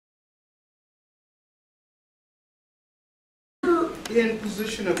in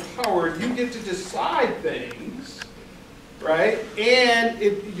position of power, you get to decide things, right? And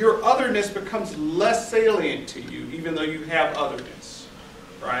your otherness becomes less salient to you, even though you have otherness,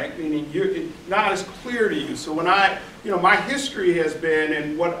 right? Meaning it's not as clear to you. So when my history has been,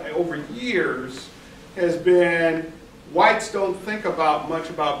 and over years, has been, whites don't think much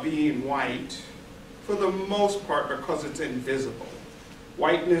about being white, for the most part, because it's invisible.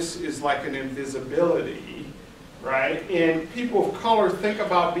 Whiteness is like an invisibility, right? And people of color think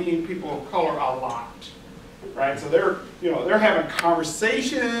about being people of color a lot, right? So they're having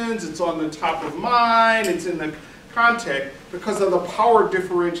conversations, it's on the top of mind, it's in the context, because of the power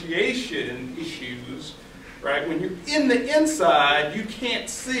differentiation issues, right? When you're in the inside, you can't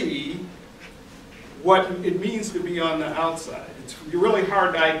see what it means to be on the outside. It's really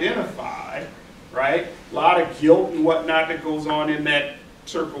hard to identify, right? A lot of guilt and whatnot that goes on in that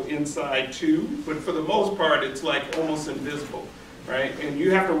circle inside too, but for the most part, it's like almost invisible, right? And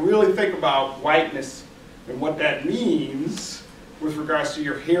you have to really think about whiteness and what that means with regards to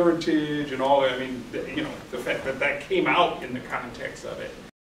your heritage and all that. I mean, the fact that that came out in the context of it.